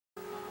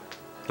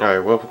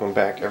Alright, welcome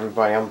back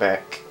everybody, I'm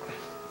back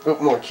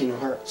with more Kingdom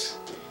Hearts.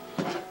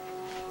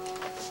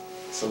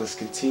 So let's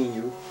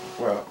continue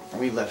where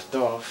we left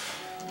off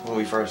when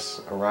we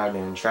first arrived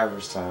in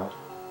Traverse Town.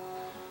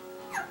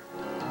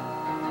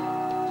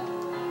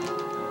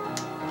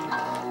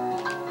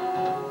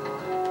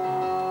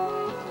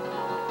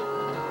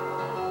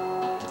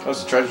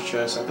 There's a treasure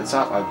chest at the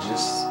top, I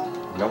just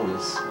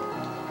noticed.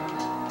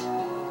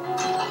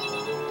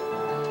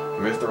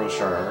 Mithril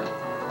Shard.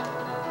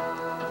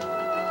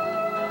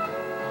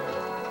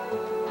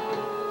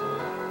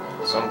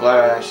 So I'm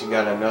glad I actually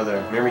got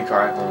another memory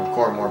card. I can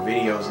record more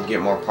videos and get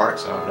more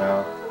parts out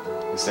now.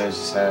 Instead of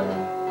just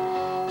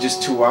having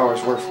just 2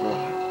 hours worth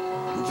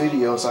of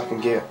videos, I can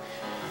get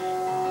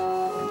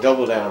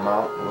double that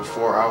amount with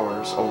 4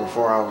 hours, over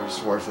 4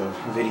 hours worth of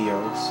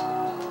videos.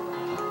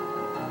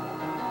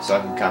 So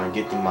I can kind of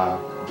get through my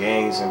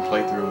games and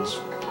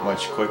playthroughs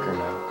much quicker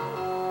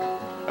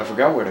now. I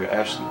forgot where to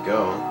actually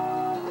go.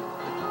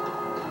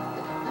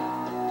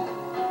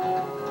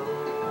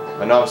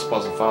 I know I'm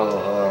supposed to follow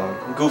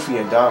Goofy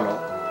and Donald.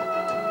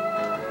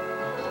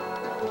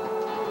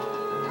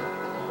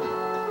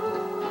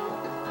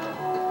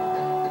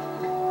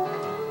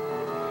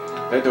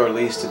 That door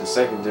leads to the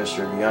second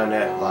district. Beyond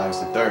that lies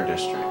the third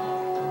district.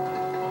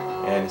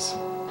 And it's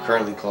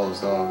currently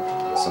closed off.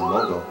 It's a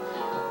logo.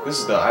 This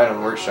is the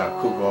item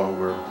workshop Kubo.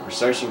 We're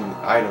researching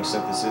item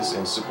synthesis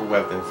and super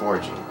weapon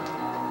forging.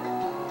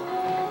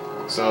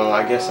 So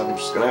I guess I'm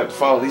just gonna have to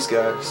follow these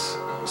guys.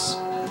 It's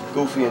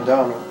Goofy and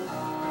Donald.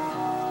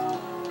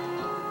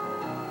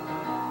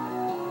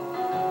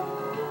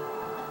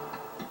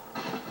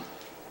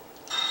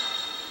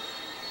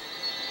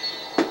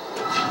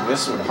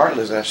 This is where the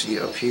Heartless actually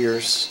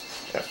appears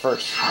at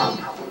first.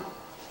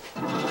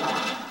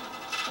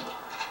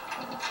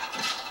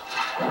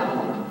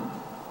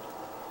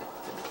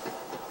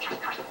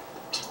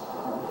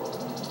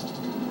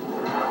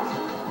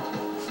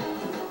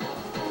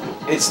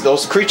 It's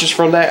those creatures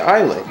from that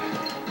island,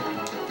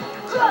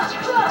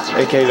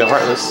 aka the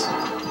Heartless.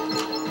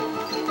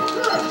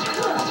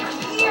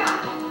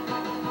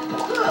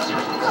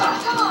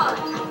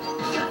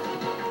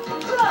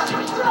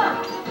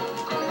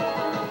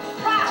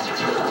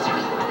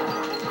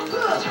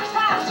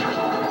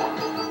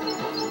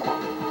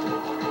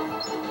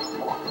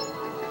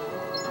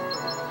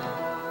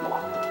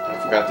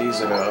 Got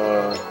these are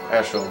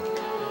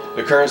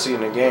the currency in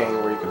the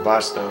game where you can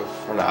buy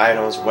stuff from the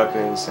items,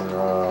 weapons, and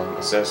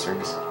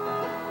accessories.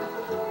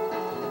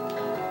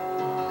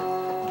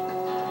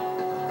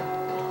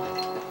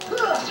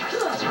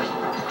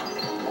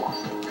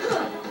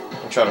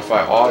 I'm trying to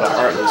fight all the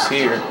Heartless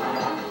here.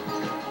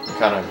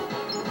 Kind of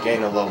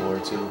gain a level or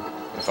two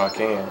if I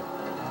can.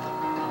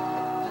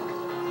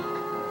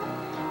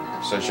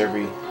 Search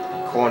every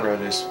corner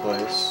of this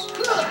place.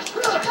 Come on!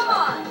 Come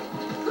on!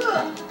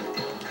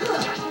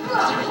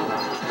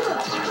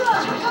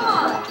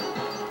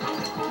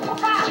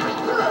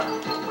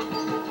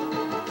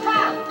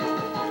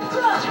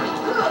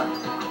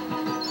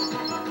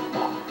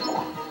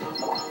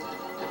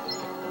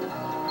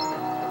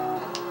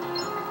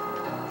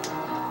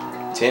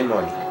 10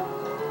 money.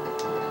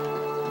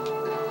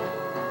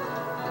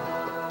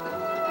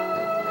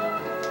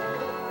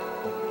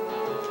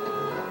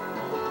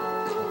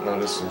 No,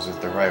 this isn't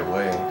the right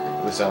way.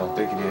 At least I don't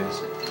think it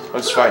is. I'm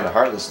just fighting the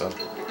Heartless stuff.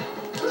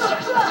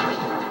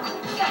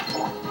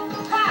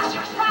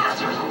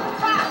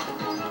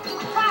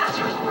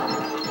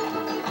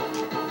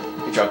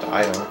 He dropped the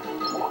item.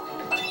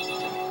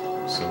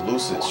 It's a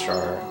Lucid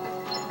Shard.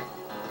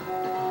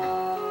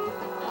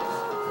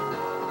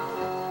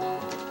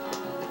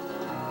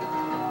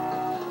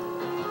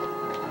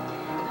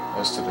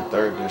 That's to the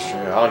third district.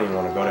 I don't even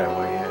want to go that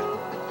way yet.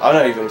 I'm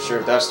not even sure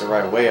if that's the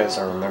right way as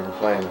I remember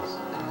playing this.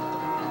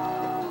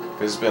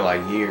 Because it's been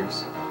like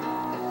years.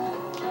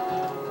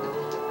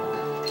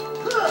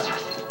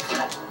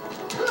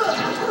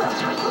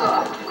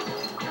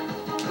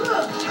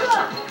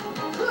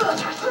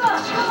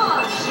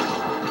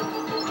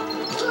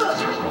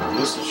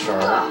 Lucid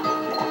Shard.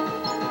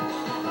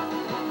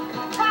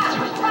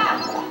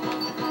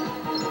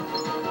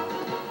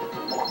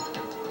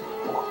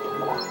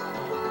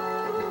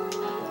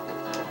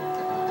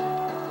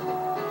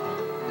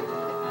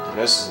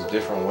 This is a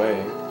different way.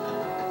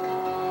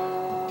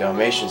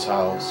 Dalmatian's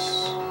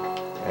house.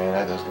 Man,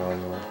 that doesn't go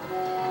anywhere.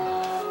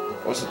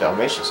 What's the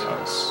Dalmatian's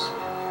house?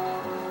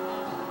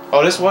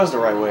 Oh, this was the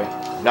right way.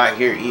 Not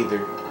here either.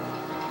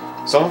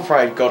 So I'm gonna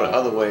probably go the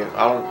other way.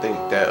 I don't think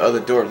that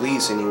other door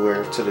leads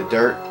anywhere to the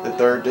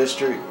third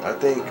district. I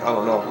think, I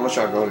don't know. I'm gonna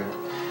try to go there.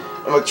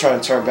 I'm gonna try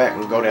and turn back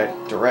and go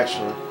that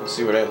direction and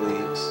see where that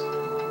leads.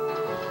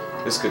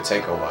 This could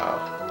take a while.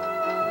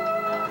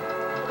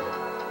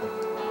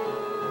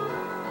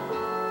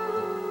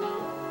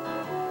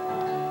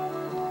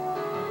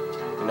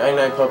 The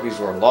 99 puppies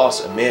were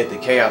lost amid the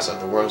chaos of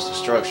the world's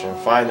destruction.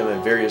 Find them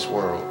in various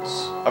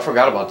worlds. I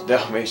forgot about the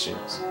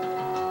Dalmatians.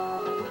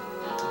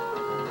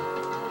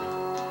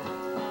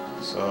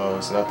 So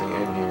it's nothing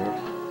in here.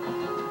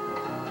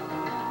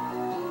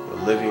 The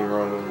living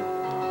room.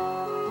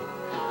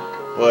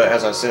 But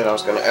as I said, I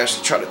was gonna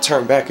actually try to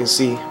turn back and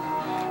see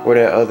where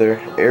that other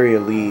area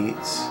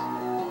leads,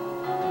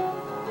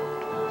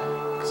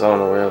 cause I don't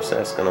know where else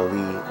that's gonna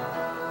lead.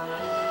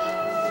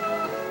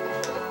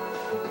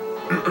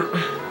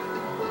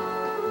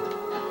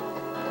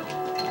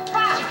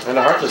 And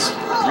the Heartless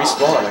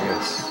respawn, I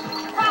guess.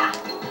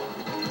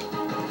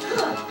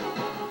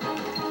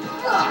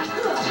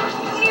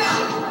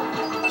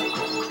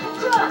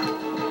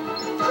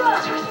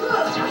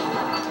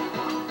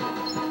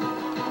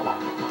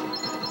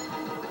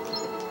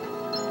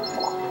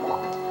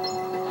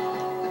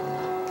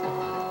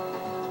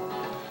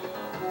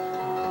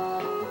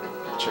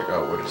 Check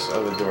out where this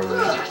other door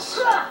leads.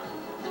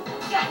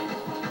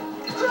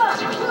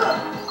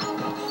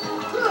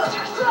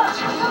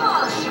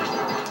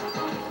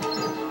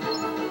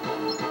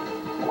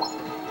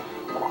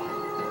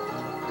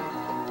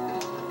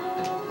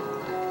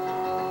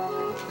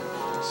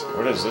 So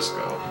where does this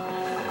go?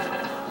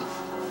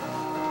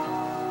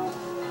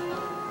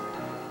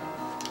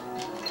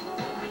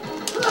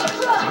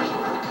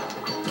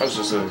 That was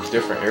just a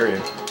different area.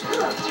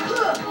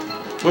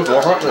 With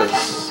more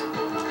Heartless.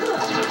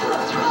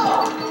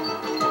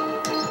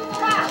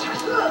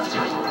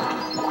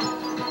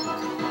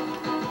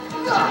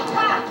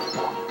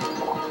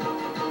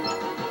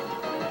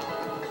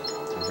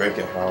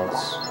 Vacant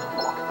house.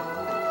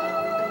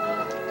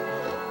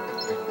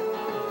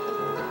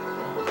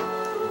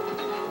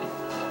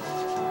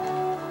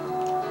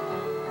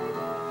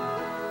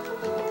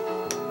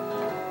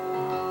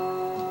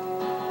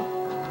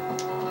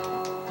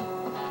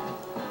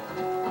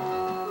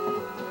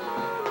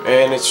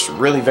 And it's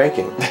really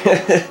vacant.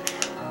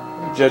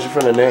 Judging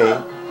from the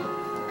name.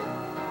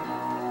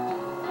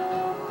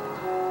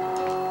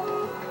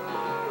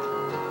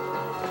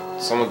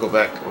 So I'm gonna go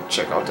back and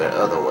check out that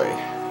other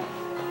way.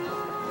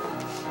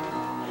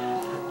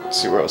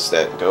 See where else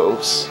that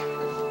goes.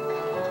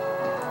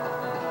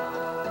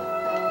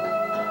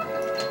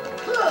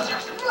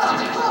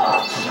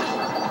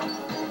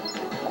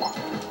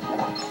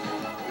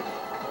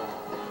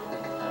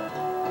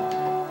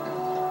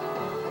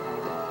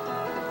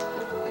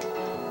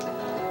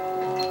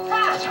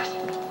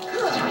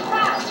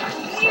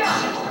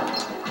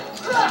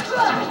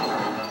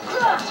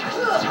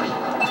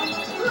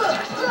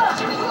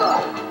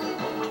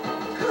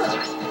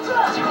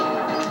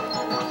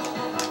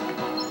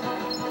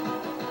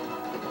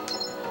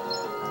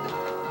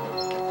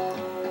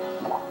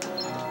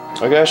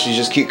 I guess you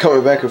just keep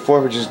coming back and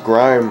forth and just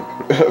grind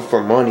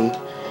for money.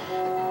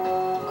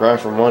 Grind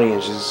for money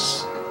and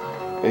just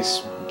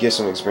get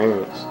some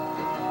experience.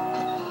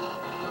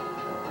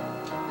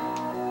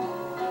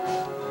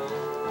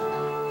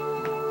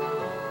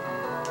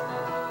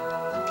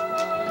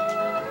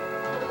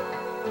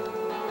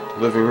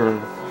 Living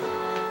room.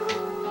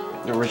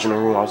 The original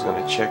room I was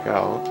gonna check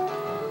out.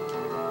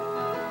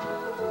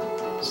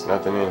 There's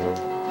nothing in here.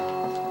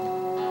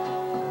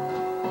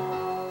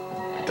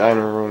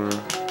 Dining room.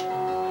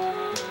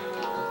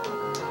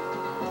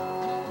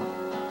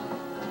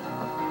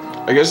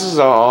 I guess this is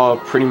all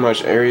pretty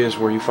much areas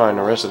where you find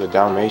the rest of the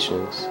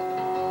Dalmatians.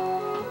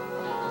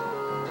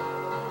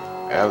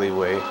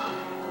 Alleyway.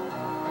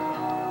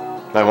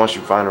 Like once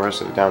you find the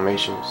rest of the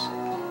Dalmatians.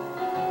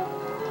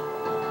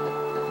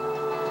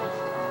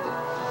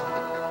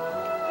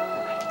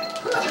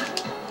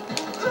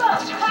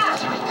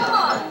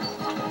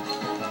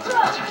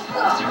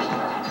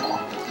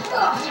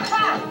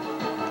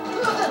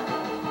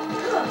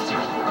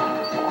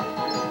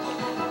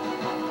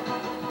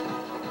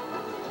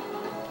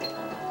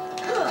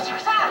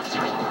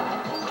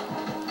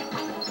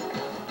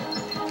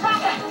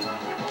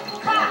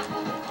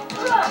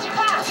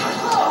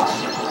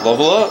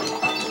 Level up.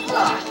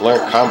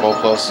 Learn combo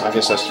plus. I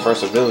guess that's the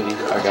first ability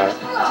I got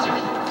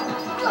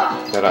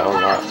that I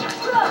unlocked.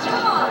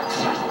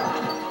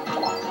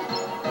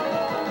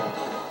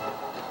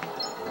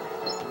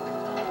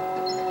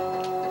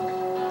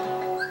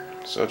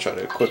 So I'll try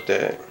to equip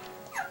that.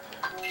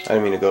 I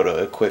didn't mean to go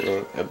to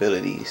equipment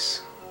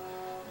abilities.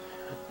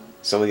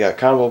 So we got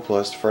combo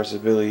plus, the first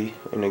ability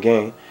in the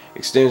game.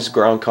 Extends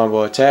ground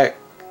combo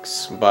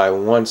attacks by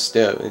 1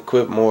 step.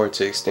 Equip more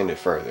to extend it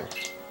further.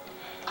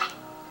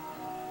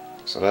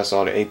 So that's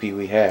all the AP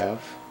we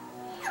have,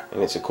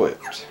 and it's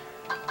equipped.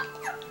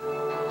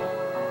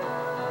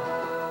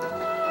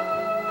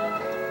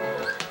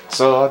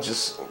 So I'll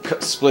just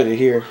split it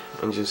here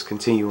and just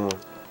continue on.